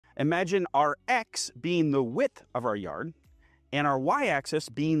Imagine our X being the width of our yard and our Y-axis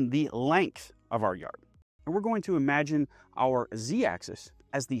being the length of our yard. And we're going to imagine our Z-axis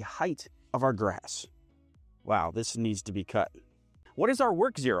as the height of our grass. Wow, this needs to be cut. What is our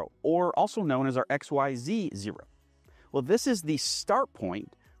work zero, or also known as our XYZ zero? Well, this is the start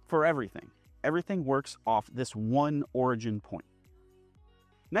point for everything. Everything works off this one origin point.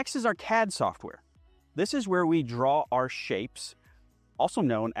 Next is our CAD software. This is where we draw our shapes, also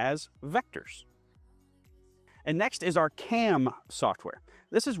known as vectors. And next is our CAM software.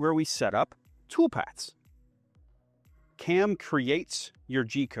 This is where we set up toolpaths. CAM creates your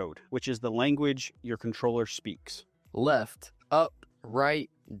G-code, which is the language your controller speaks. Left, up, right,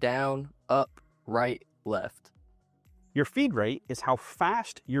 down, up, right, left. Your feed rate is how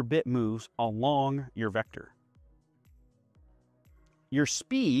fast your bit moves along your vector. Your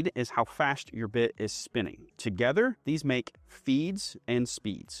speed is how fast your bit is spinning. Together, these make feeds and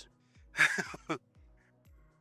speeds.